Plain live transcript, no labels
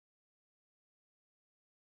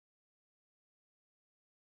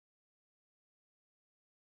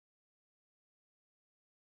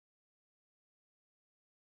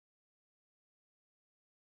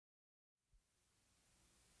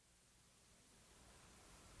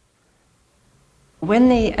When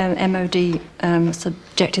the MOD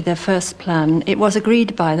subjected their first plan, it was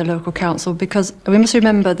agreed by the local council because we must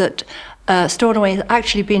remember that Stornoway has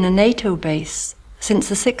actually been a NATO base since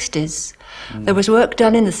the 60s. There was work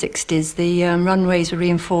done in the 60s, the runways were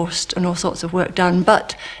reinforced and all sorts of work done,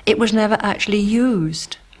 but it was never actually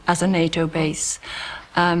used as a NATO base.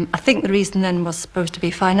 I think the reason then was supposed to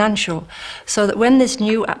be financial, so that when this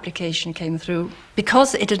new application came through,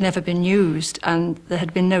 because it had never been used and there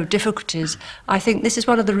had been no difficulties, I think this is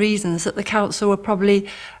one of the reasons that the council were probably,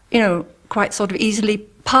 quite sort of easily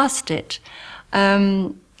past it.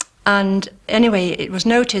 And anyway, it was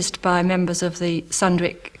noticed by members of the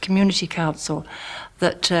Sandwick Community Council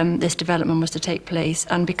that this development was to take place,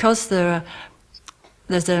 and because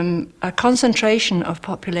there's a concentration of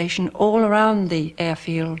population all around the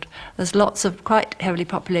airfield. There's lots of quite heavily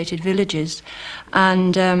populated villages,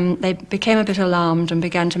 and they became a bit alarmed and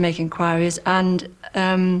began to make inquiries, and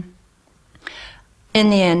in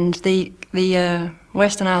the end the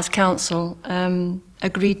Western Isles Council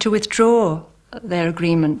agreed to withdraw their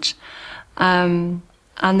agreement. And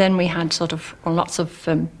then we had lots of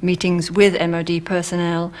meetings with MOD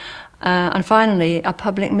personnel, and finally a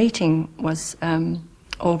public meeting was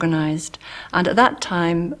organised, and at that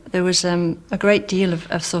time there was a great deal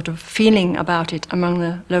of sort of feeling about it among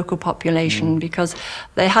the local population, because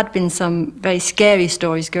there had been some very scary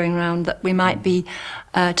stories going around that we might be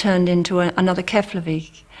turned into another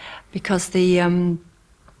Keflavik, because the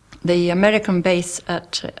American base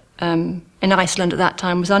in Iceland at that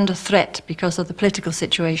time was under threat because of the political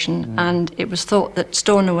situation, and it was thought that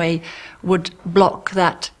Stornoway would block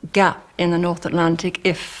that gap in the North Atlantic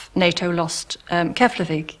if NATO lost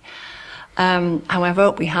Keflavik.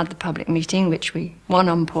 However, we had the public meeting, which we won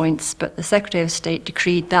on points, but the Secretary of State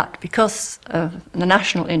decreed that because of the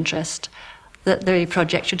national interest, that the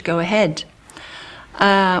project should go ahead.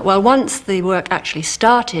 Well, once the work actually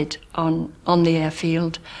started on the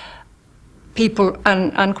airfield, people,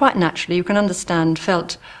 and quite naturally, you can understand,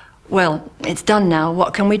 felt, well, it's done now,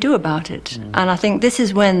 what can we do about it? And I think this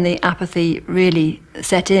is when the apathy really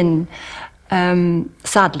set in,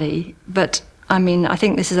 sadly. But, I mean, I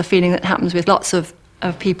think this is a feeling that happens with lots of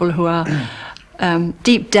people who are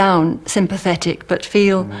deep down sympathetic, but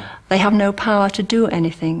feel they have no power to do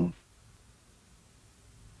anything.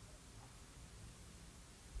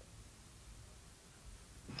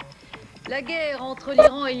 La guerre entre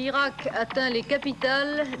l'Iran et l'Irak atteint les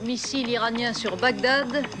capitales, missiles iraniens sur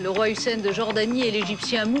Bagdad, le roi Hussein de Jordanie et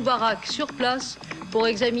l'Égyptien Moubarak sur place pour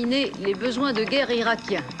examiner les besoins de guerre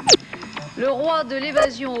irakiens. Le roi de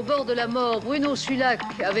l'évasion au bord de la mort, Bruno Sulak,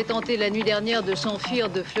 avait tenté la nuit dernière de s'enfuir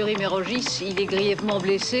de Fleury-Mérogis. Il est grièvement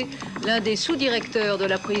blessé. L'un des sous-directeurs de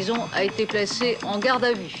la prison a été placé en garde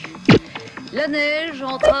à vue. La neige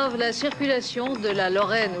entrave la circulation de la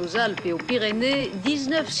Lorraine aux Alpes et aux Pyrénées.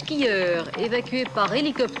 19 skieurs évacués par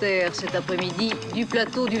hélicoptère cet après-midi du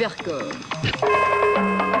plateau du Vercors.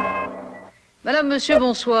 Madame, monsieur,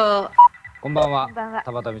 bonsoir. こんばんは。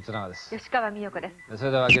田畑光永です。吉川美代子です。そ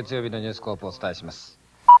れでは月曜日のニュースコープをお伝えします。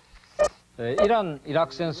イラン・イラ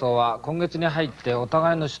ク戦争は今月に入ってお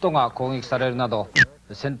互いの首都が攻撃されるなど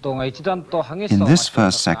戦闘が一段と激しさを増してい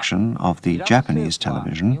ます。 In this first section of the Japanese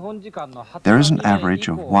television, there is an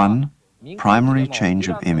average of one primary change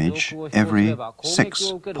of image every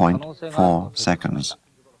 6.4 seconds.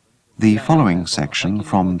 The following section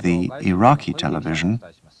from the Iraqi television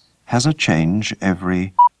has a change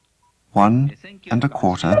every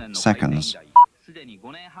 1.25 seconds.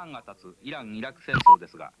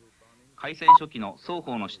 開戦初期の双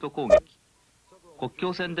方の首都攻撃、国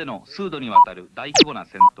境線での数度にわたる大規模な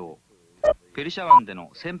戦闘、ペルシャ湾で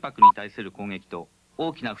の船舶に対する攻撃と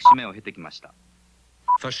大きな節目を経てきました。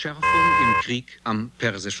 Verschärfung im Krieg am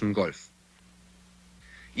Persischen Golf.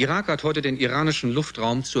 Irak hat heute den iranischen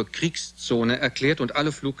Luftraum zur Kriegszone erklärt und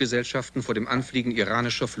alle Fluggesellschaften vor dem Anfliegen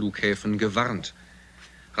iranischer Flughäfen gewarnt.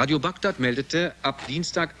 Radio Bagdad meldete, ab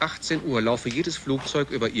Dienstag 18 Uhr laufe jedes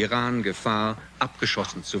Flugzeug über Iran Gefahr,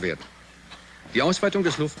 abgeschossen zu werden. Die Ausweitung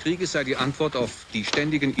des Luftkrieges sei die Antwort auf die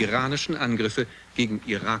ständigen iranischen Angriffe gegen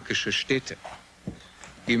irakische Städte.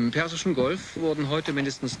 Im Persischen Golf wurden heute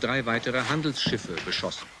mindestens 3 weitere Handelsschiffe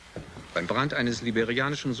beschossen. Beim Brand eines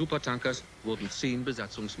liberianischen Supertankers wurden 10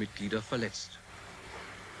 Besatzungsmitglieder verletzt.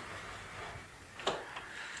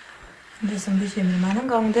 Det som bekymrer meg en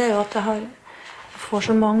gang, det at jeg får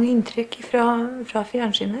så mange inntrykk fra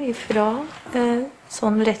fjernsynet, fra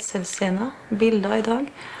sånne rettsscener, bilder I dag,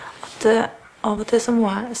 at av og til så må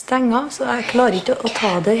jeg stenge av, så jeg klarer ikke å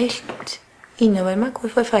ta det helt innover meg,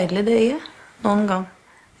 hvor forferdelig det noen gang.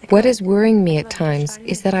 What is worrying me at times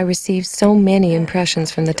is that I receive so many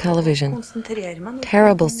impressions from the television.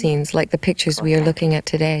 Terrible scenes like the pictures we are looking at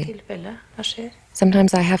today.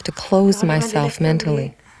 Sometimes I have to close myself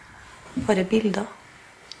mentally.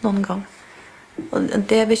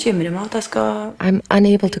 I'm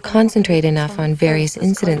unable to concentrate enough on various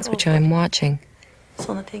incidents which I am watching.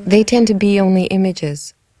 They tend to be only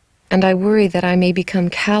images, and I worry that I may become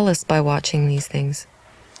callous by watching these things.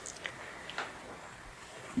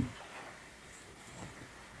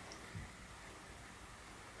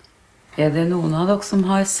 Det noen av dere som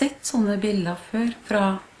har sett sånne bilder før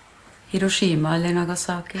fra Hiroshima eller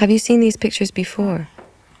Nagasaki? Have you seen these pictures before?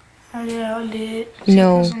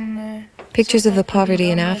 No. Pictures of the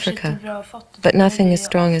poverty in Africa, but nothing as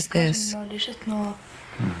strong as this. Nei,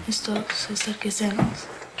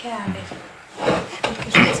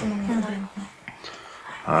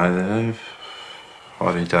 det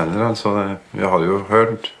har ikke heller. Altså, vi har jo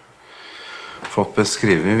fått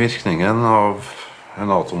beskrevet virkningen av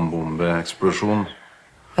en atombombeeksplosjon.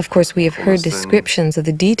 Of course, we have heard descriptions of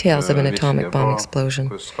the details of an atomic bomb explosion,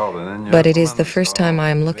 but it is the first time I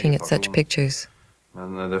am looking at such pictures.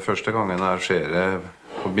 Men det første gangen jeg ser det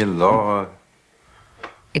på bilder,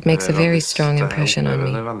 it makes a very strong impression on me.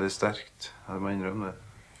 Det veldig sterkt, jeg må innrømme det.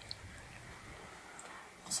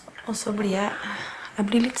 Og så blir jeg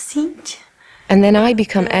litt sint. And then I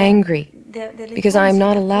become angry because I am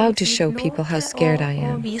not allowed to show people how scared I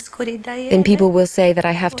am. Then people will say that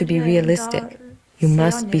I have to be realistic. You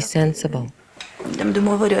must be sensible. Du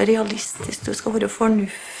må være realistisk, du skal være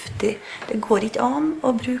fornuftig. Det går ikke an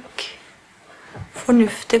å bruke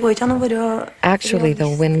fornuft, det går ikke an å være... Actually,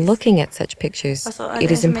 though, when looking at such pictures,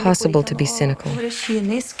 it is impossible to be cynical. Å være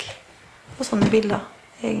kynisk på sånne bilder,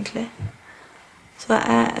 egentlig.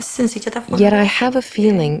 Yet I have a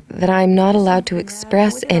feeling that I am not allowed to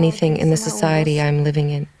express anything in the society I am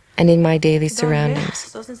living in and in my daily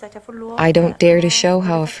surroundings. I don't dare to show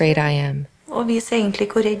how afraid I am. Og vise egentlig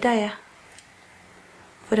hvor redd jeg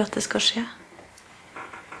for at det skal skje.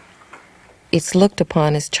 It's looked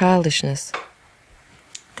upon as childishness.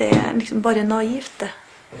 Det liksom bare naivt, det.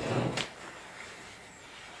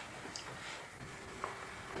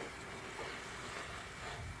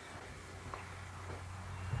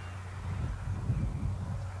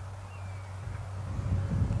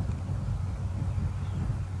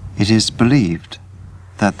 It is believed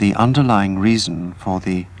that the underlying reason for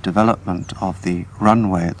the development of the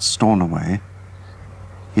runway at Stornoway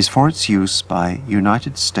is for its use by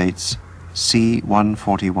United States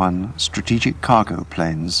C-141 strategic cargo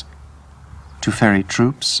planes to ferry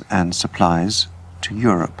troops and supplies to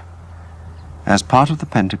Europe as part of the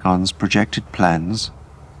Pentagon's projected plans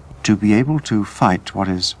to be able to fight what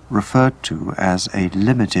is referred to as a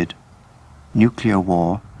limited nuclear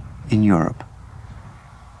war in Europe.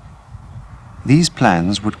 These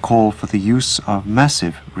plans would call for the use of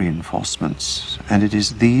massive reinforcements, and it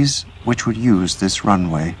is these which would use this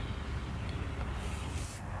runway.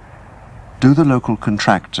 Do the local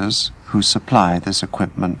contractors who supply this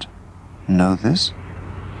equipment know this?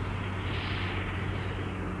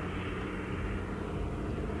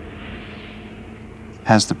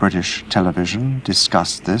 Has the British television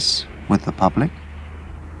discussed this with the public?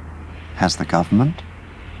 Has the government?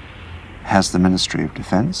 Has the Ministry of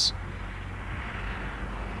Defense?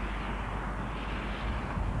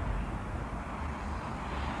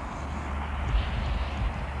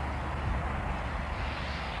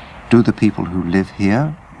 Do the people who live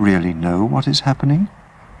here really know what is happening?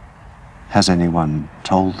 Has anyone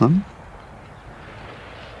told them?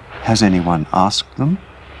 Has anyone asked them?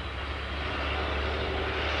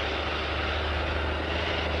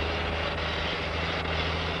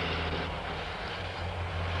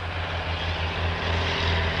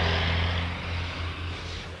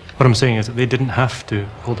 What I'm saying is that they didn't have to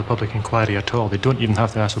hold a public inquiry at all. They don't even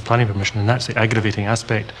have to ask for planning permission, and that's the aggravating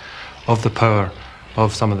aspect of the power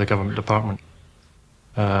of some of the government department.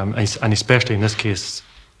 And especially in this case,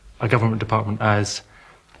 a government department as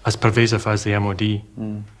pervasive as the MOD.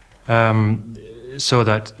 So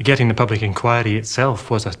that getting the public inquiry itself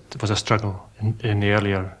was a struggle in the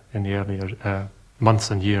earlier months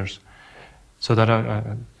and years. So that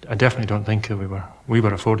I definitely don't think that we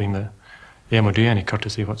were affording the MOD any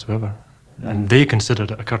courtesy whatsoever, and they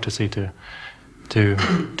considered it a courtesy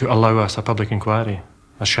to allow us a public inquiry.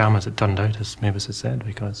 A sham as it turned out, as Mavis had said,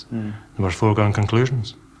 because there were foregone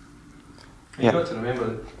conclusions. You've got to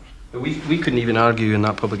remember that we couldn't even argue in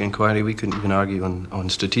that public inquiry. We couldn't even argue on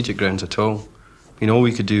strategic grounds at all. All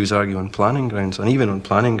we could do is argue on planning grounds, and even on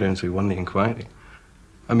planning grounds we won the inquiry.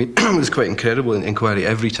 I mean, it was quite incredible in the inquiry.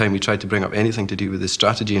 Every time we tried to bring up anything to do with the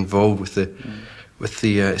strategy involved with with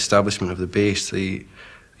the establishment of the base, they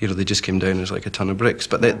just came down as like a ton of bricks.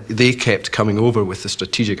 But they kept coming over with the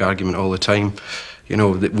strategic argument all the time,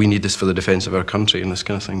 that we need this for the defence of our country and this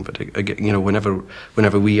kind of thing. But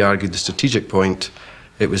whenever we argued the strategic point,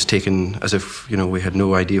 it was taken as if we had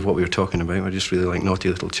no idea of what we were talking about. We're just really like naughty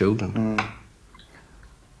little children.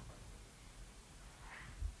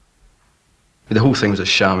 The whole thing was a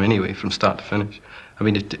sham anyway, from start to finish. I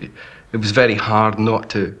mean, it was very hard not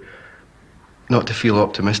to feel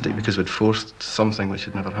optimistic because we'd forced something which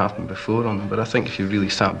had never happened before on them. But I think if you really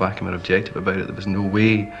sat back and were objective about it, there was no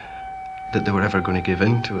way that they were ever going to give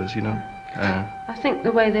in to us, I think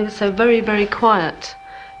the way they were so very, very quiet,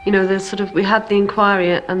 we had the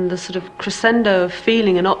inquiry, and the sort of crescendo of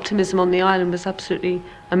feeling and optimism on the island was absolutely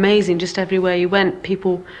amazing. Just everywhere you went,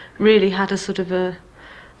 people really had a sort of a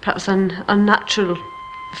perhaps unnatural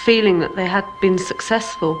feeling that they had been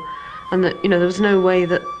successful, and that there was no way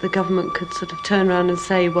that the government could sort of turn around and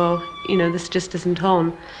say, well, this just isn't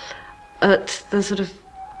on. But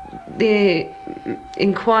the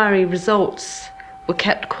inquiry results were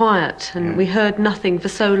kept quiet, and we heard nothing for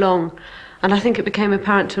so long. And I think it became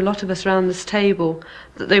apparent to a lot of us around this table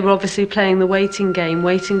that they were obviously playing the waiting game,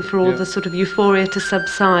 waiting for all the sort of euphoria to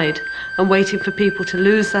subside and waiting for people to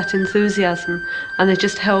lose that enthusiasm. And they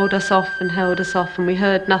just held us off, and we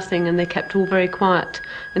heard nothing, and they kept all very quiet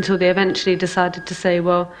until they eventually decided to say,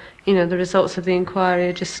 well, the results of the inquiry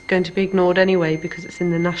are just going to be ignored anyway because it's in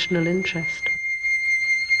the national interest.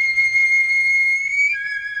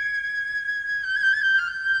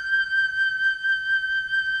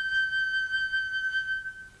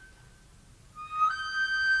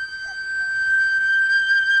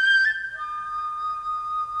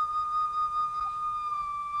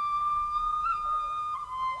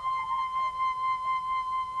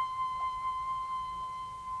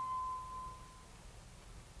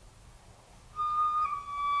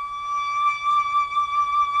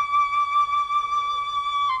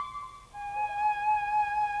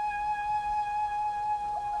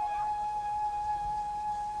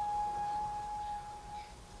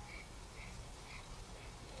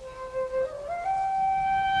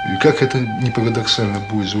 И как это не парадоксально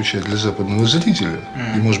будет звучать для западного зрителя,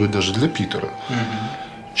 и, может быть, даже для Питера,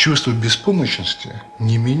 чувство беспомощности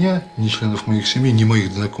ни меня, ни членов моих семей, ни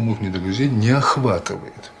моих знакомых, ни друзей не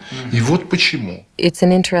охватывает. И вот почему. It's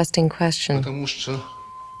an interesting question. Потому что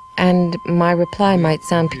And my reply might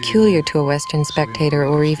sound peculiar to a Western spectator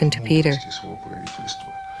or even to Peter.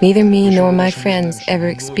 Neither me nor my friends ever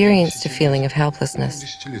experienced a feeling of helplessness.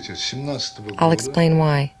 I'll explain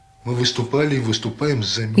why. We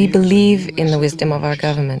believe in the wisdom of our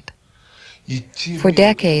government. For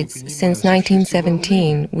decades, since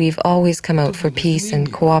 1917, we've always come out for peace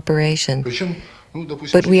and cooperation.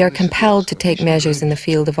 But we are compelled to take measures in the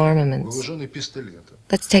field of armaments.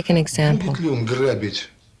 Let's take an example.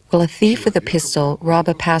 Will a thief with a pistol rob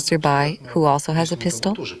a passerby who also has a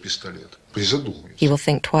pistol? He will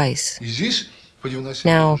think twice.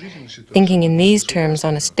 Now, thinking in these terms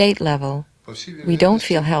on a state level, we don't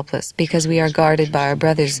feel helpless because we are guarded by our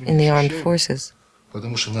brothers in the armed forces.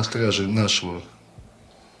 Потому что на страже нашего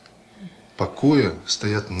покоя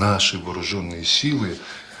стоят наши вооруженные силы,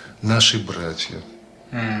 наши братья.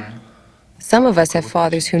 Some of us have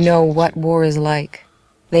fathers who know what war is like.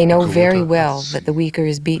 They know very well that the weaker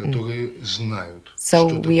is beaten.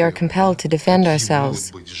 So we are compelled to defend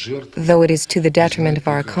ourselves, though it is to the detriment of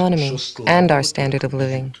our economy and our standard of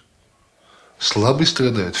living. Слабый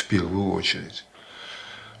страдает в первую очередь.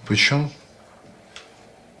 Причем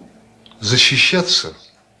защищаться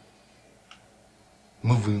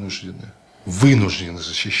мы вынуждены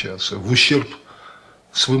защищаться в ущерб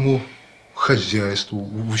своему хозяйству,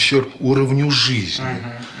 в ущерб уровню жизни.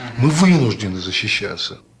 Мы вынуждены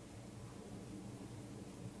защищаться.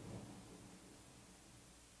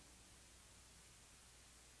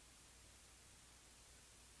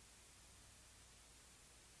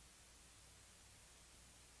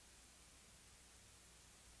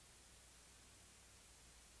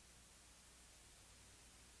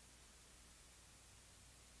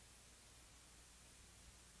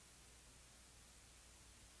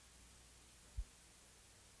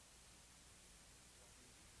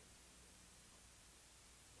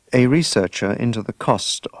 A researcher into the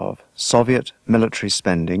cost of Soviet military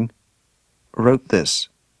spending wrote this: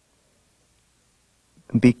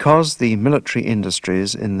 because the military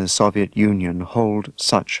industries in the Soviet Union hold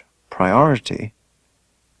such priority,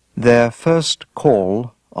 their first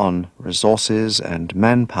call on resources and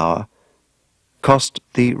manpower cost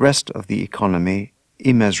the rest of the economy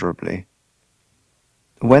immeasurably.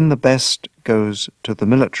 When the best goes to the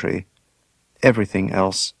military, everything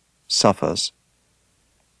else suffers.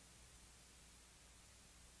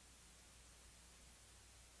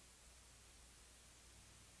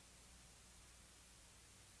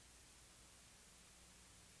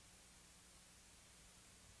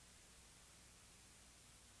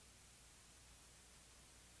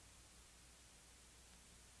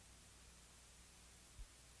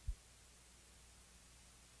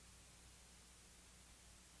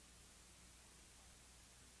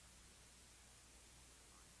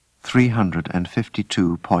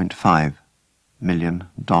 $352.5 million.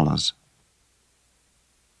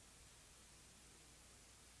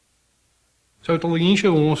 So het al eens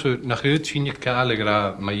onze nach het zien je kale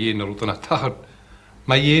gra maar je route naar taart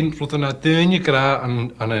maar je route naar tuinje gra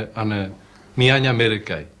aan Miami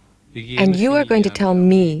Amerika. And you are going to tell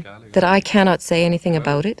me that I cannot say anything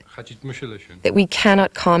about it? That we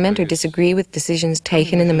cannot comment or disagree with decisions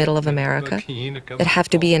taken in the middle of America that have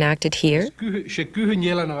to be enacted here?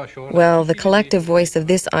 Well, the collective voice of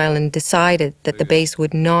this island decided that the base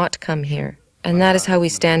would not come here, and that is how we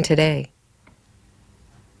stand today.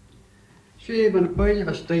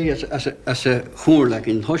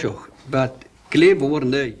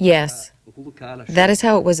 Yes, that is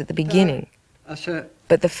how it was at the beginning.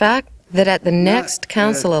 But the fact that at the next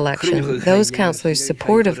council election, those councillors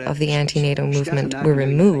supportive of the anti-NATO movement were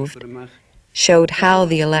removed showed how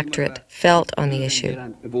the electorate felt on the issue.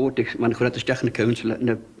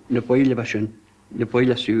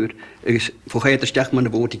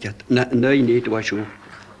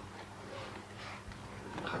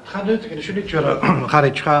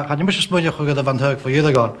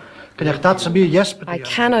 I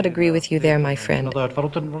cannot agree with you there, my friend.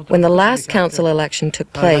 When the last council election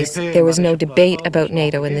took place, there was no debate about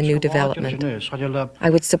NATO and the new development. I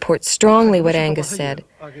would support strongly what Angus said.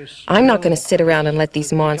 I'm not going to sit around and let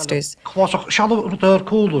these monsters...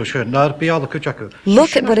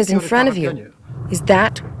 Look at what is in front of you. Is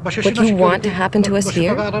that what you want to happen to us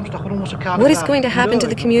here? What is going to happen to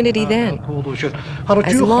the community then?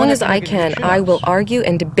 As long as I can, I will argue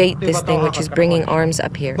and debate this thing which is bringing arms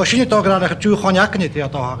up here.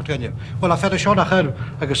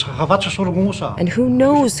 And who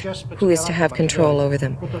knows who is to have control over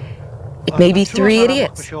them? It may be 3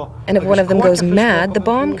 idiots, and if one of them goes mad, the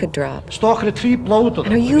bomb could drop.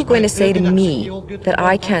 And are you going to say to me that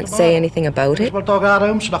I can't say anything about it?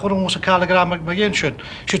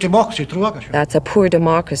 That's a poor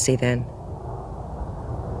democracy, then.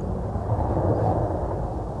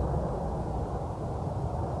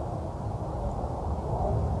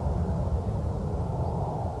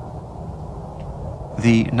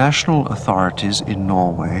 The national authorities in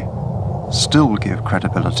Norway still give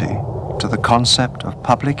credibility to the concept of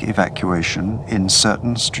public evacuation in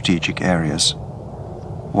certain strategic areas.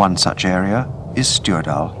 One such area is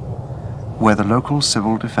Stjørdal, where the local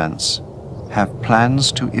civil defense have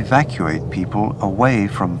plans to evacuate people away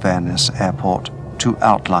from Værnes Airport to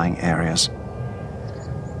outlying areas.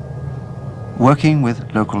 Working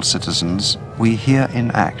with local citizens, we here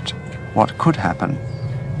enact what could happen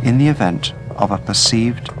in the event of a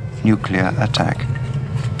perceived nuclear attack.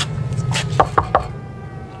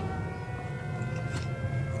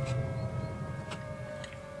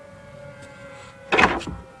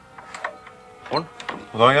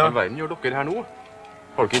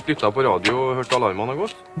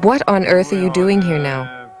 What on earth are you doing here now?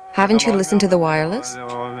 Haven't you listened to the wireless?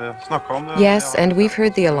 Yes, and we've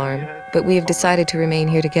heard the alarm, but we have decided to remain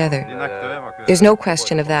here together. There's no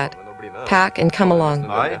question of that. Pack and come along.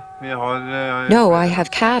 No, I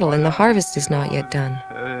have cattle and the harvest is not yet done.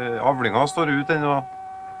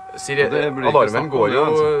 Siri, alarmen går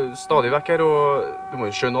jo stadig vekk her, og du må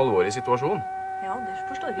jo skjønne alvoret i situasjonen.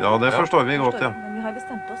 Ja, det forstår vi godt, ja.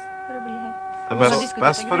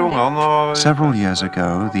 Several years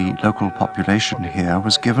ago, the local population here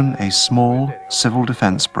was given a small civil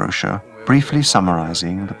defense brochure briefly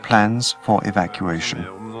summarizing the plans for evacuation.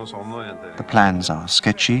 The plans are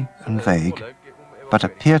sketchy and vague, but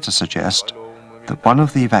appear to suggest that one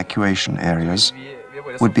of the evacuation areas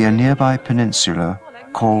would be a nearby peninsula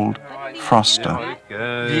called Frosta.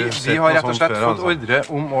 Vi har rett og slett fått ordre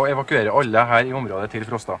om å evakuere alle her i området til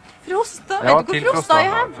Frosta. Frosta? Ja, vet du hvor Frosta er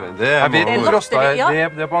hen? Jeg vet hvor Frosta er,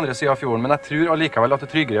 det er på andre siden av fjorden, men jeg tror allikevel at det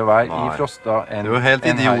er tryggere å være i Frosta enn her. Det er jo helt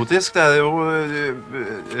idiotisk, det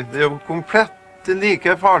er jo komplett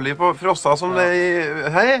like farlig på Frosta som det er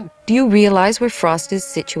her. Do you realize where Frost is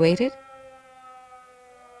situated?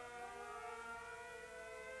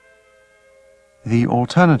 The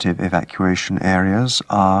alternative evacuation areas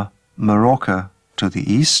are Meråker to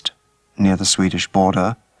the east, near the Swedish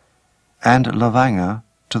border, and Levanger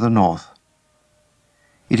to the north.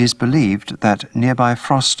 It is believed that nearby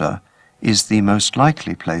Frosta is the most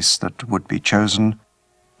likely place that would be chosen,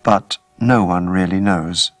 but no one really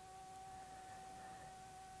knows.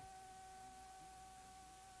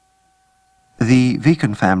 The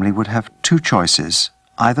Viken family would have two choices: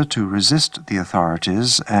 either to resist the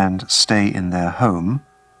authorities and stay in their home,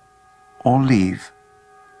 or leave.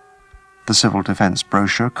 The civil defense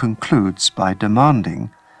brochure concludes by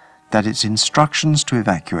demanding that its instructions to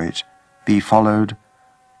evacuate be followed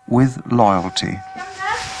with loyalty.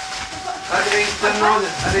 Jeg ringte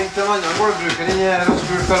en annen gårdbruker inn her og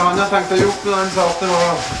spurte hva han hadde tenkt å gjøre, men han sa at det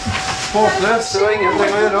var håpløst, det var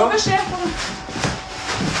ingenting å gjøre.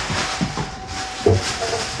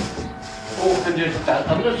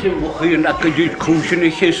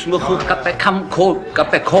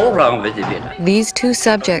 These two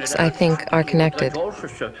subjects, I think, are connected.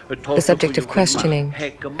 The subject of questioning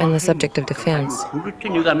and the subject of defense.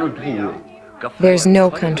 There's no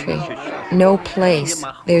country, no place,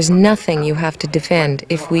 there's nothing you have to defend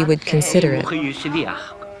if we would consider it.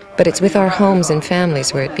 But it's with our homes and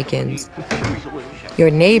families where it begins.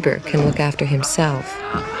 Your neighbor can look after himself,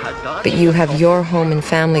 but you have your home and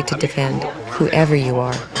family to defend, whoever you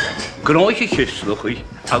are.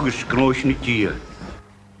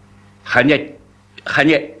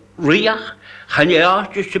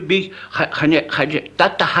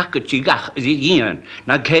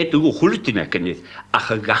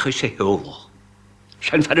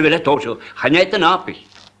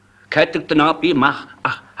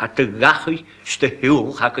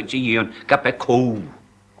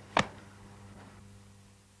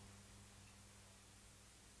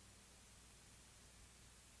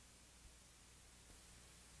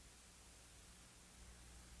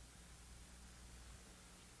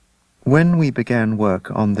 When we began work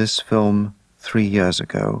on this film 3 years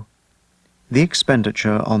ago, the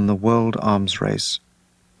expenditure on the world arms race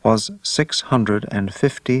was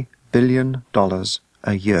 $650 billion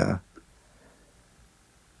a year.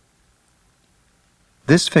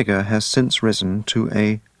 This figure has since risen to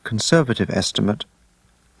a conservative estimate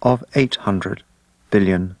of $800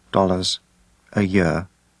 billion a year.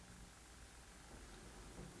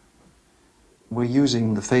 We're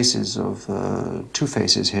using the faces of two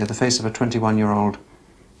faces here, the face of a 21-year-old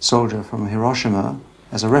soldier from Hiroshima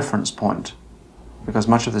as a reference point, because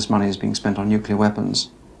much of this money is being spent on nuclear weapons,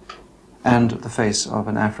 and the face of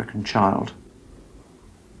an African child.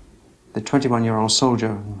 The 21-year-old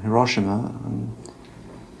soldier from Hiroshima,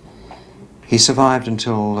 he survived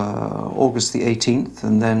until August the 18th,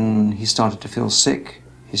 and then he started to feel sick.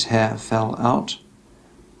 His hair fell out.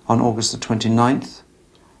 On August the 29th,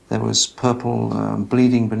 there was purple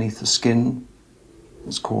bleeding beneath the skin.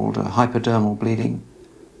 It's called hypodermal bleeding.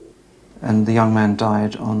 And the young man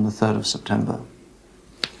died on the 3rd of September.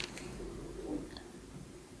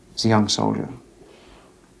 He's a young soldier.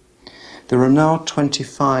 There are now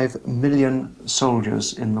 25 million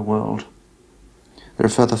soldiers in the world. There are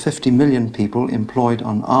further 50 million people employed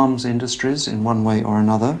on arms industries in one way or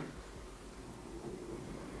another.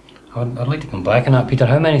 I'd like to come back on that, Peter.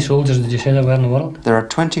 How many soldiers did you say there were in the world? There are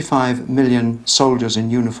 25 million soldiers in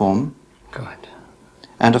uniform. God.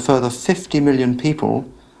 And a further 50 million people,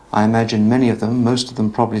 I imagine many of them, most of them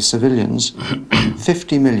probably civilians,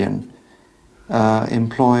 50 million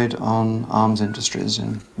employed on arms industries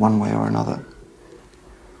in one way or another.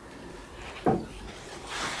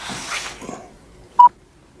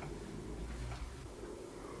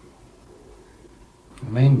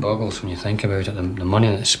 The mind boggles when you think about it, the money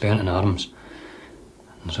that's spent in arms.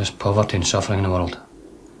 There's this poverty and suffering in the world.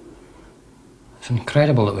 It's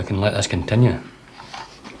incredible that we can let this continue.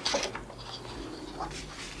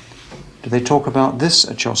 Do they talk about this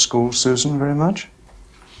at your school, Susan, very much?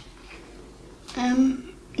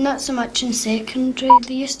 Not so much in secondary.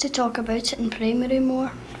 They used to talk about it in primary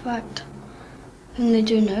more, in fact, than they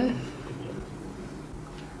do now.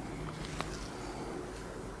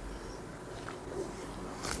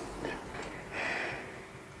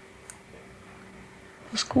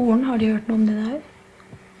 På skolen har de hørt noe om det der?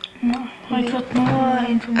 No, I got no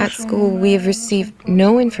information. At school, we have received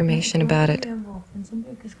no information about it. Våpen som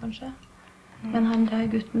brukes kanskje. Men han der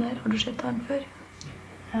gutten der, har du sett han før?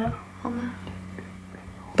 Ja. Han er.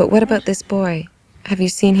 But what about this boy? Have you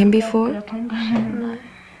seen him before? Nei.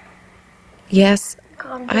 Yes,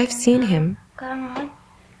 I've seen him.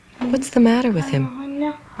 What's the matter with him?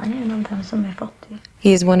 Han er en av dem som er fattig.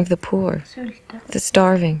 He is one of the poor, the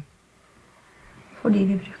starving. Fordi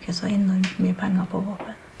vi bruker så enormt mye penger på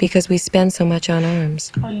våpen. Because we spend so much on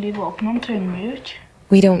arms. Alle våpnene trenger vi ikke.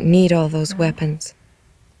 We don't need all those weapons.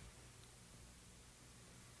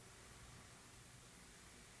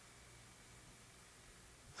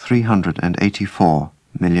 $384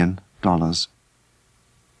 million.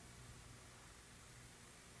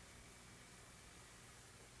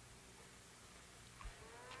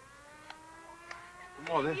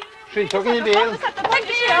 Skynd dere inn i bilen.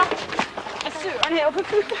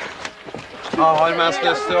 Jeg har mest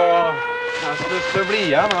lyst til å bli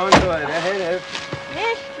igjen. Det her er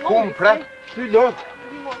komplett tullete.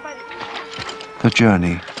 The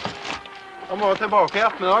journey. Jeg må tilbake i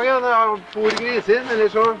ettermiddag igjen. Jeg bor griser, eller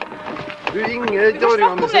så Du ringer ikke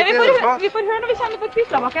organisert i hele tatt. Vi får høre når vi kommer på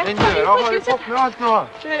Kvislabakken. Den døra har du fått med alt nå.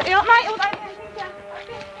 Ja, nei.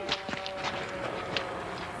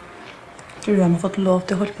 Tror du de har fått lov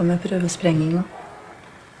til å holde på med prøvesprenging nå?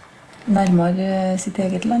 Nærmere sitt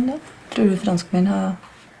eget land da? Tror du franskmenn har...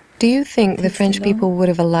 Do you think the French people would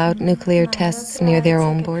have allowed nuclear tests near their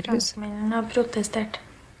own borders? Franskmennene har protestert.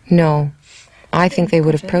 No. I think they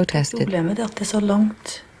would have protested. Problemet er at det er så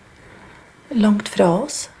langt fra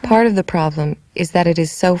oss. Part of the problem is that it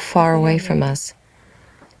is so far away from us.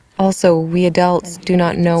 Also, we adults do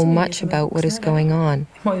not know much about what is going on.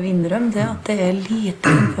 Vi må jo innrømme det, at det er lite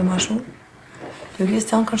informasjon. Du,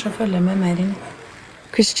 Christian, kanskje følger med mer inn.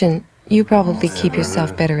 Christian, you probably keep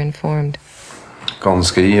yourself better informed.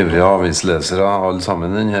 Ganske ivrige avislesere, alle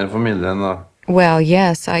sammen i denne familien da. Well,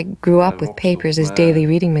 yes, I grew up with papers as daily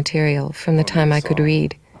reading material from the time I could read.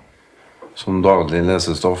 Som daglig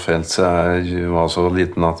lesestoff, helt til jeg var så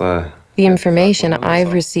liten at jeg... The information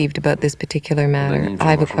I've received about this particular matter,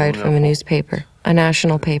 I've acquired from a newspaper, a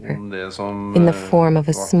national paper, in the form of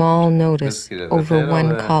a small notice over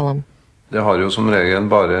one column. Det har jo som regel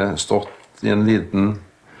bare stått i en liten,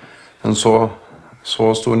 en så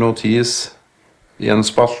stor notis i en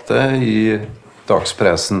spalte i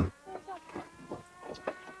dagspressen.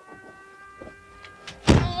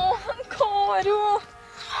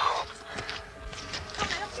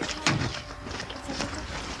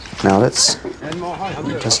 Now let's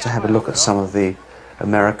just have a look at some of the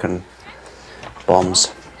American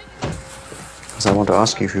bombs. Because I want to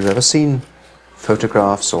ask you if you've ever seen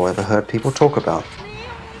photographs or ever heard people talk about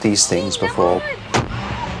these things before.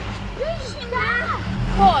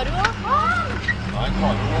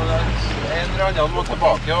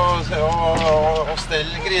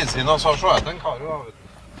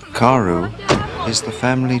 Karu is the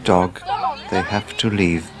family dog they have to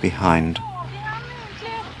leave behind.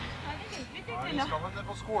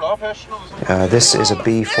 This is a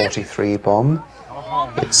B-43 bomb.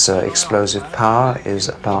 Its explosive power is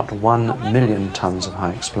about 1 million tons of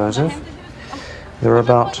high explosive. There are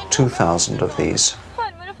about 2,000 of these.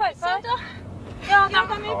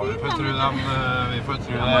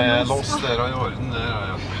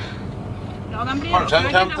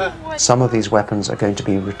 Some of these weapons are going to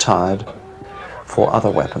be retired for other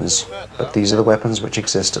weapons, but these are the weapons which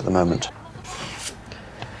exist at the moment.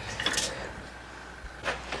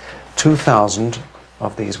 2,000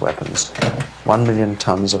 of these weapons, 1 million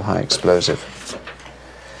tons of high explosive.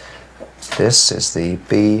 This is the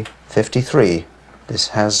B-53. This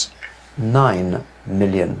has 9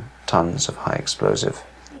 million tons of high explosive.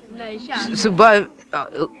 They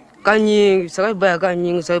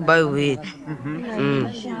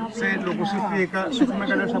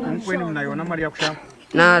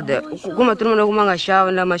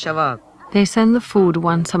send the food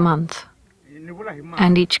once a month,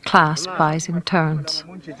 and each class buys in turns.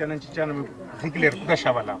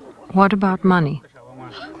 What about money?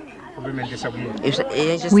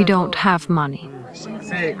 We don't have money.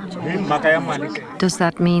 Does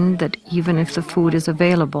that mean that even if the food is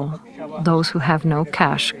available, those who have no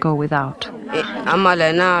cash go without?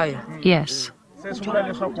 Yes. This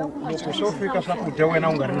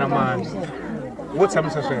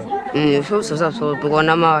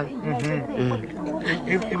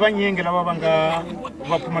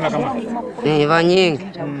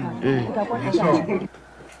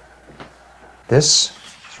is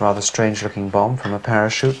a rather strange looking bomb from a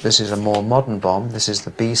parachute. This is a more modern bomb. This is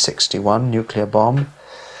the B-61 nuclear bomb.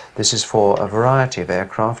 This is for a variety of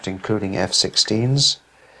aircraft, including F-16s.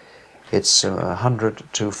 It's 100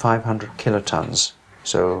 to 500 kilotons.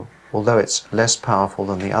 So although it's less powerful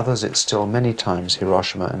than the others, it's still many times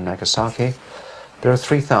Hiroshima and Nagasaki. There are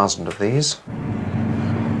 3,000 of these.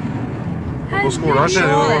 På skolen ser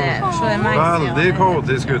det jo veldig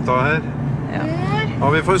kaotisk ut da her. Ja,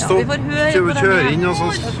 vi får kjøre inn og så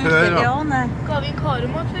høre.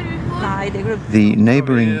 The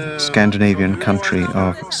neighboring Scandinavian country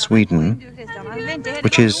of Sweden,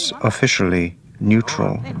 which is officially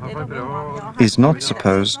neutral, is not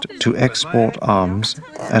supposed to export arms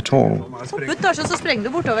at all.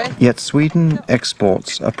 Yet Sweden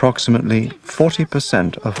exports approximately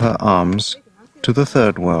 40% of her arms to the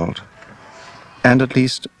Third World, and at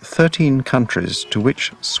least 13 countries to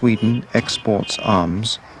which Sweden exports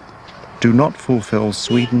arms do not fulfill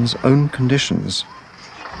Sweden's own conditions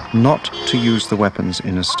not to use the weapons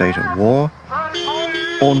in a state of war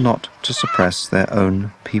or not to suppress their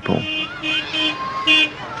own people.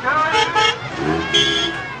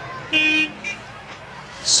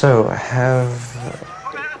 So, have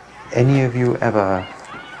any of you ever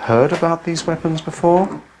heard about these weapons before?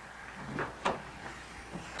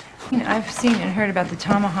 You know, I've seen and heard about the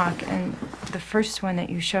tomahawk, and the first one that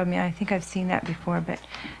you showed me, I think I've seen that before, but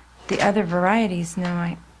the other varieties,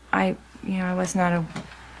 no, I was not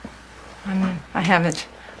I haven't.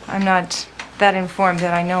 I'm not that informed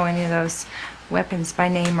that I know any of those weapons by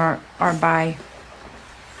name or by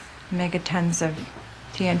megatons of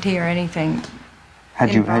TNT or anything.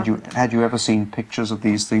 Had you ever seen pictures of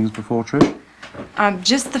these things before, Trish?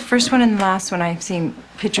 Just the first one and the last one I've seen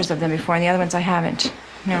pictures of them before, and the other ones I haven't.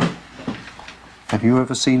 No. Have you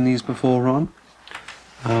ever seen these before, Ron?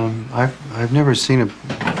 I've never seen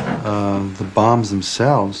the bombs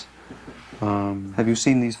themselves. Have you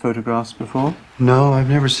seen these photographs before? No, I've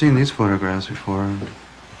never seen these photographs before.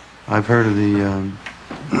 I've heard of the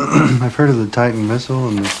I've heard of the Titan missile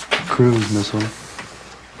and the cruise missile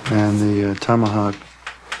and the Tomahawk,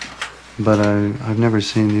 but I've never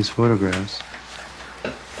seen these photographs.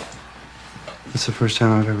 It's the first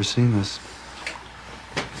time I've ever seen this.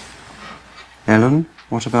 Ellen,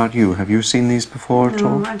 what about you? Have you seen these before at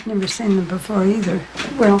all? No, I've never seen them before either.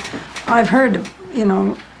 Well, I've heard,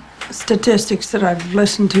 statistics that I've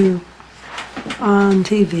listened to on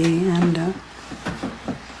TV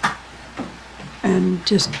and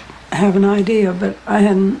just have an idea, but I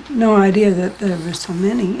had no idea that there were so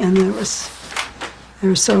many, and they were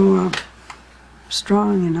so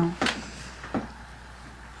strong,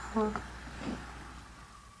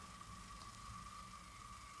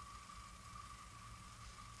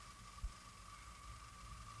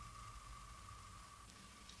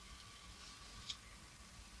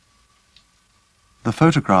 The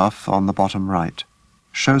photograph on the bottom right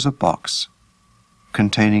shows a box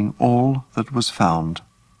containing all that was found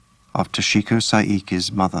of Toshiko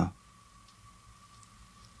Saiki's mother.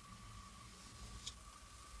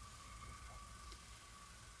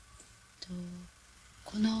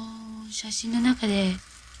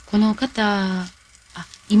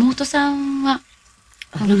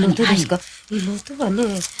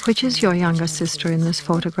 Which is your younger sister in this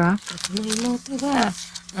photograph?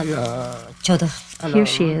 Here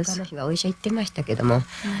she is.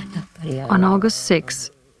 On August 6,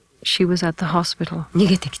 she was at the hospital.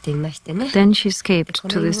 Then she escaped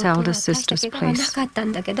to this elder sister's place.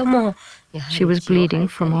 She was bleeding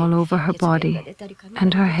from all over her body,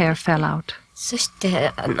 and her hair fell out. そし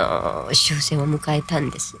て終戦を迎えた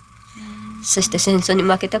んです。そして戦争に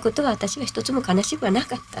負けたことは私は一つも悲しくはな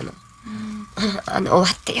かったの。終わ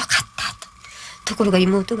ってよかったと。ところが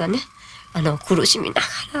妹がね、苦しみな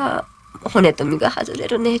がら骨と身が外れ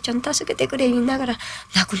る姉ちゃん助けてくれ言いながら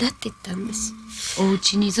亡くなっていったんです。お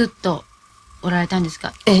家にずっとおられたんです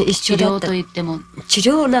か？一緒だった。治療と言っても治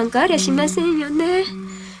療なんかありゃしませんよね。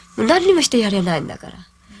何にもしてやれないんだから。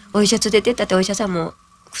お医者連れてったってお医者さんも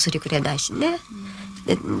薬くれないしね。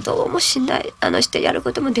でどうもしない、してやる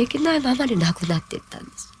こともできないままに亡くなっていったん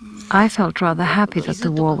です。I felt rather happy that the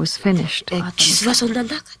war was finished. 傷はそんなな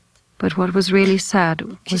かった。But what was really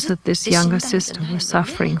sad was that this younger sister was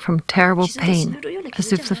suffering from terrible pain,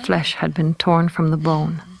 as if the flesh had been torn from the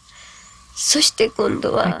bone.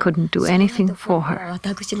 I couldn't do anything for her,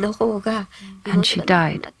 and she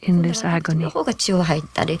died in this agony.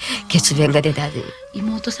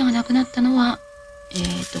 妹さんが亡くなったのは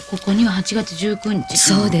ここには8月19日。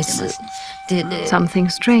そうです。でね。Something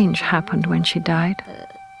strange happened when she died.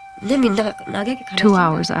 2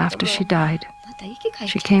 hours after she died,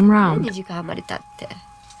 she came round.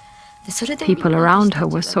 People around her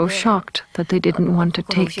were so shocked that they didn't want to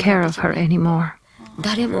take care of her anymore.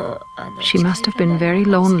 She must have been very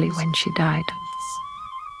lonely when she died.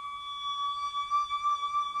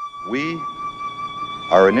 We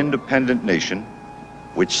are an independent nation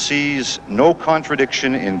which sees no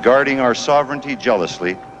contradiction in guarding our sovereignty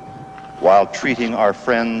jealously while treating our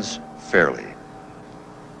friends fairly.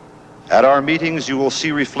 At our meetings, you will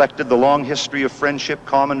see reflected the long history of friendship,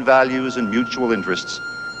 common values, and mutual interests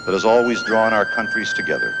that has always drawn our countries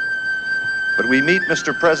together. But we meet,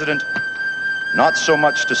 Mr. President, not so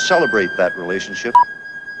much to celebrate that relationship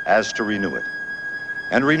as to renew it.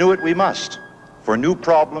 And renew it we must, for new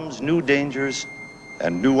problems, new dangers,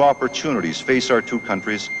 and new opportunities face our two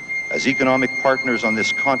countries as economic partners on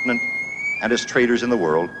this continent and as traders in the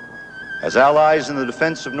world, as allies in the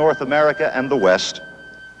defense of North America and the West,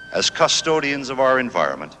 as custodians of our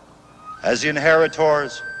environment, as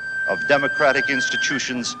inheritors of democratic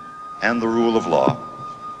institutions and the rule of law.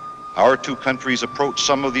 Our two countries approach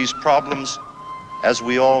some of these problems, as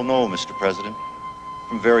we all know, Mr. President,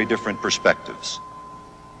 from very different perspectives.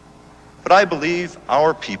 But I believe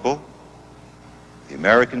our people, the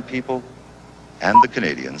American people and the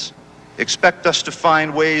Canadians, expect us to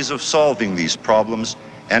find ways of solving these problems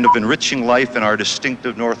and of enriching life in our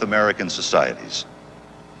distinctive North American societies.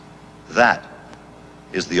 That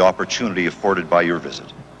is the opportunity afforded by your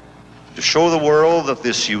visit, to show the world that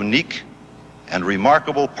this unique and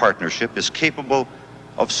remarkable partnership is capable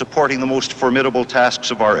of supporting the most formidable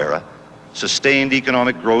tasks of our era: sustained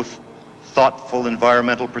economic growth, thoughtful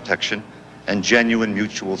environmental protection, and genuine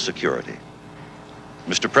mutual security.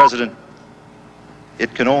 Mr. President,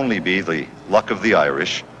 it can only be the luck of the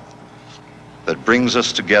Irish that brings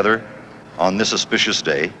us together on this auspicious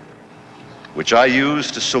day, which I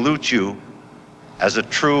use to salute you as a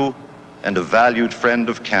true and a valued friend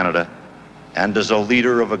of Canada and as a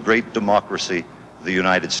leader of a great democracy, the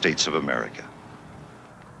United States of America.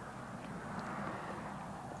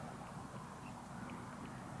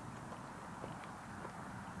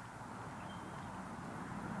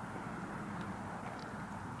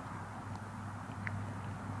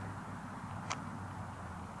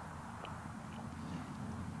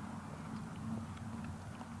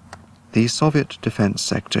 The Soviet defense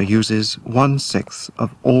sector uses 1/6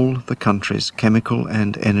 of all the country's chemical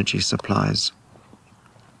and energy supplies,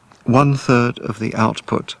 1/3 of the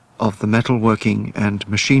output of the metalworking and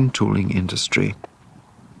machine tooling industry,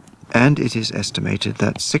 and it is estimated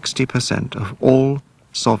that 60% of all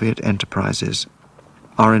Soviet enterprises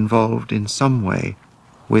are involved in some way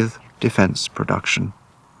with defense production.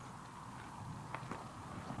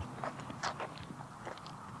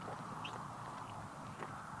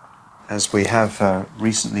 As we have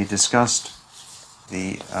recently discussed,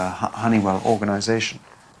 the Honeywell organization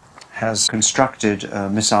has constructed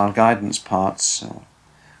missile guidance parts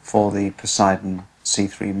for the Poseidon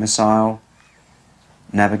C-3 missile,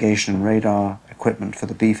 navigation and radar equipment for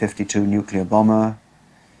the B-52 nuclear bomber,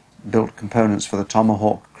 built components for the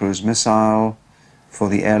Tomahawk cruise missile, for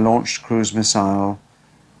the air-launched cruise missile,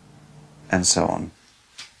 and so on.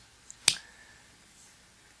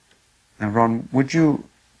 Now, Ron, would you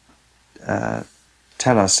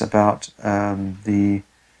tell us about the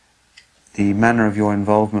manner of your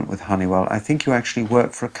involvement with Honeywell? I think you actually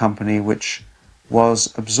work for a company which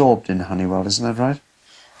was absorbed in Honeywell, isn't that right?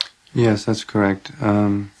 Yes, that's correct.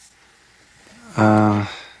 The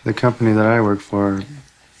company that I work for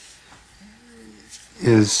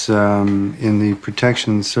is in the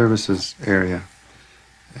protection services area,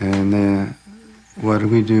 and what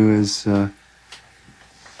we do is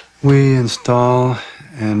we install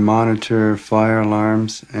and monitor fire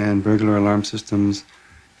alarms and burglar alarm systems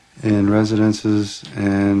in residences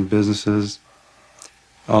and businesses.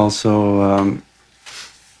 Also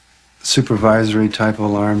supervisory type of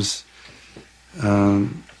alarms,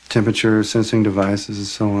 temperature sensing devices and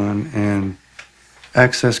so on, and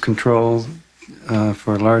access control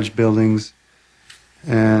for large buildings.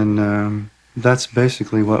 And that's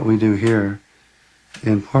basically what we do here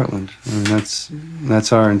in Portland. I mean,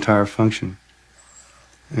 that's our entire function.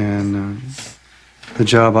 And the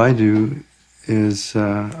job I do is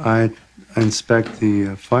I inspect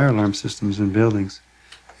the fire alarm systems in buildings.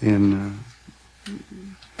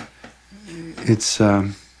 It's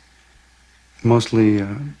mostly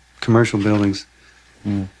commercial buildings.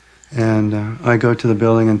 Mm. And I go to the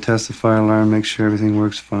building and test the fire alarm, make sure everything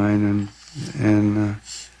works fine, and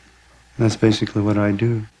that's basically what I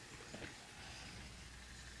do.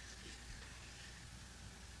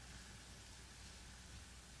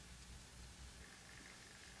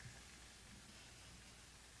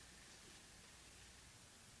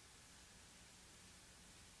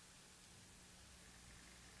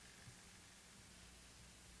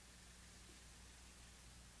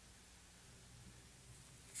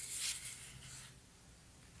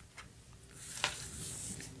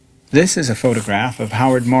 This is a photograph of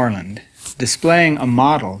Howard Moreland displaying a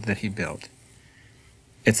model that he built.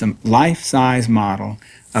 It's a life-size model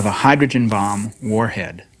of a hydrogen bomb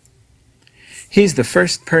warhead. He's the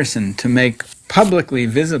first person to make publicly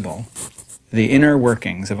visible the inner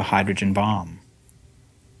workings of a hydrogen bomb.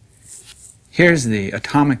 Here's the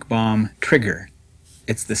atomic bomb trigger.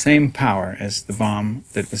 It's the same power as the bomb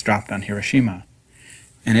that was dropped on Hiroshima,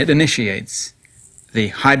 and it initiates the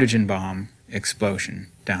hydrogen bomb explosion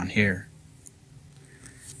down here.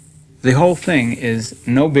 The whole thing is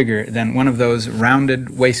no bigger than one of those rounded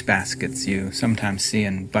wastebaskets you sometimes see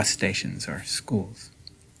in bus stations or schools.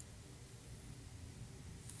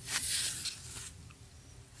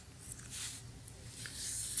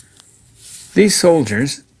 These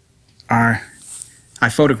soldiers I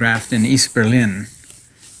photographed in East Berlin.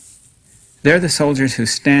 They're the soldiers who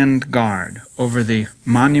stand guard over the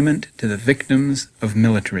monument to the victims of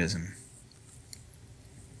militarism.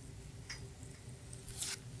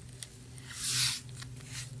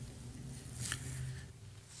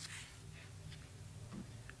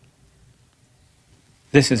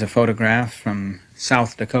 This is a photograph from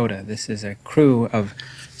South Dakota. This is a crew of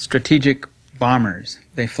strategic bombers.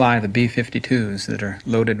 They fly the B-52s that are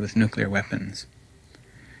loaded with nuclear weapons.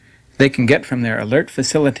 They can get from their alert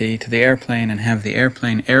facility to the airplane and have the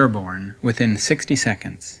airplane airborne within 60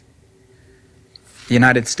 seconds. The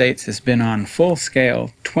United States has been on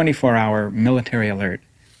full-scale, 24-hour military alert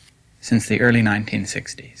since the early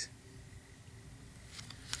 1960s.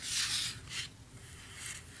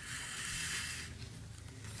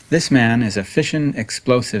 This man is a fission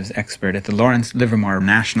explosives expert at the Lawrence Livermore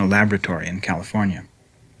National Laboratory in California.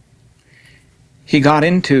 He got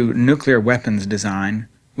into nuclear weapons design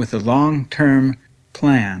with a long-term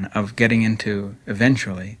plan of getting into,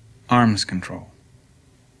 eventually, arms control.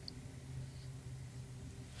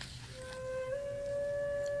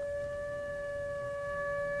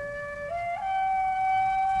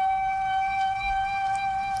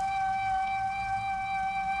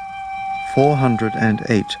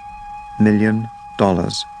 $408 million.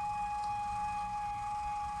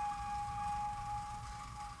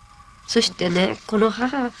 そしてね、この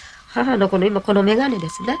母のこの今この眼鏡で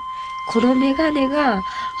すね。この眼鏡が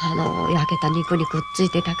焼けた肉にくっつい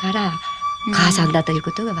てたから、母さんだという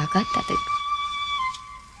ことが分かったという。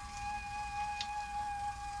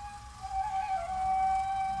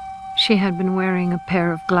She had been wearing a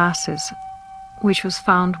pair of glasses, which was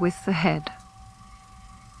found with the head.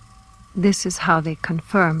 This is how they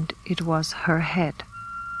confirmed it was her head.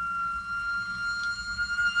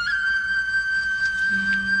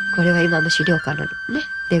 これは今も資料館のね、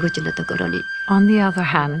出口のところに。On the other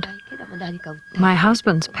hand, my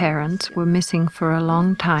husband's parents were missing for a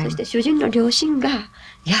long time. そして主人の両親が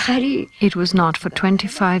やはり It was not for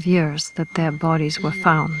 25 years that their bodies were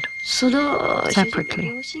found その主人の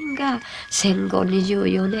separately. 両親が戦後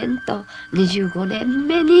24年と25年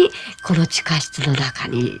目にこの地下室の中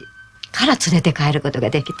にから連れて帰ることが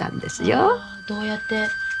できたんですよ。どうやって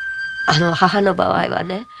母の場合は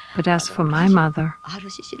ね。But as for my mother,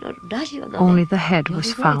 only the head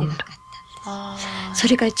was found. そ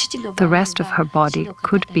れから父の The rest of her body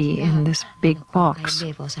could be in this big box.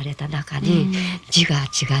 名簿された中に字が違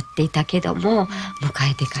っていたけども、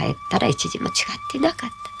迎えて帰ったら一字も違ってなかった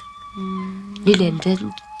と。2年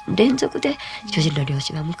連続で主人の両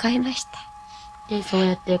親は迎えました。で、そう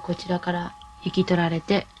やってこちらから引き取られ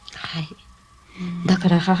て、はい。だか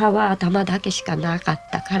ら母は頭だけしかなかっ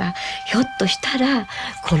たから、ひょっとしたら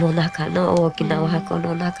この中の大きなお箱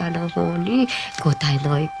の中の方に5体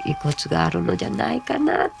の遺骨があるのじゃないか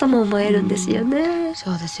なとも思えるんですよね。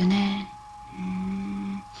そうですよね。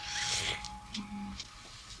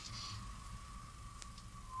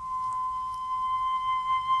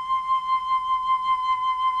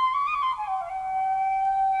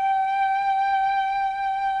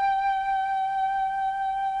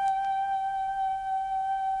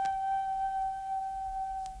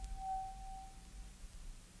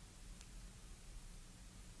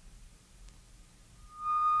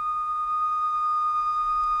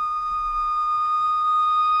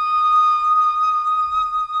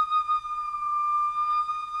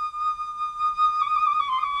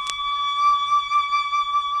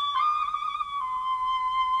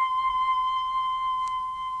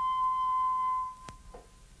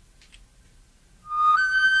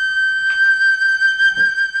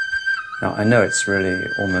Now, I know it's really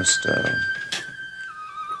almost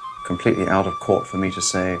completely out of court for me to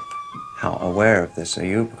say how aware of this are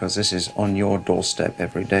you, because this is on your doorstep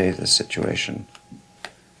every day, this situation.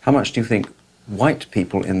 How much do you think white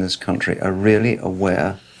people in this country are really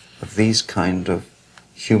aware of these kind of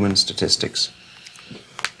human statistics?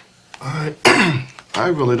 I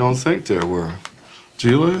really don't think they were. Do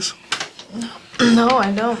you, Liz? No,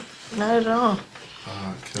 I don't. Not at all.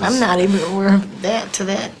 I'm not even aware of that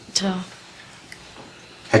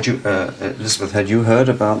Had you, Elizabeth, had you heard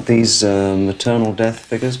about these maternal death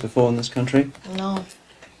figures before in this country? No.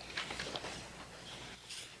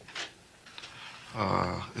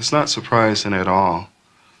 It's not surprising at all.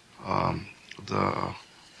 The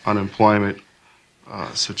unemployment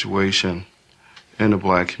situation in the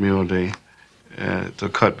black community, and the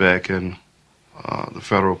cutback in the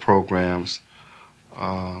federal programs.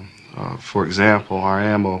 For example, I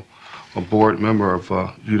am a board member of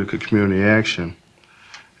Utica Community Action,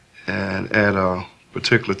 and at a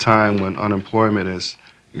particular time when unemployment is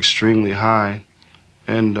extremely high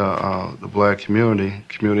in the black community,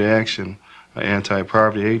 Community Action, an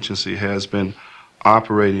anti-poverty agency, has been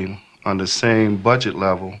operating on the same budget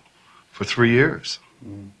level for 3 years.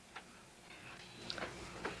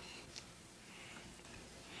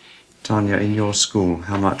 Tanya, in your school,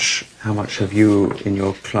 how much have you in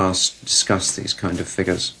your class discussed these kind of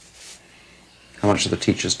figures? How much have the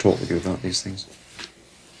teachers talked with you about these things?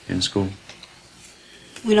 in school?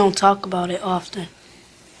 We don't talk about it often.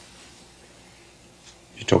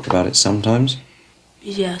 You talk about it sometimes?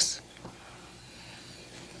 Yes.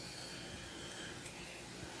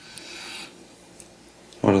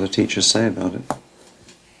 What do the teachers say about it?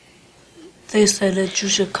 They say that you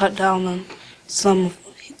should cut down on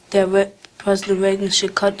President Reagan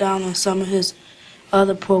should cut down on some of his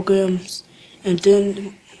other programs, and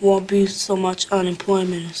then won't be so much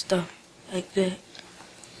unemployment and stuff like that.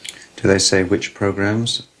 Do they say which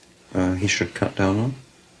programs he should cut down on?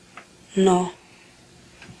 No.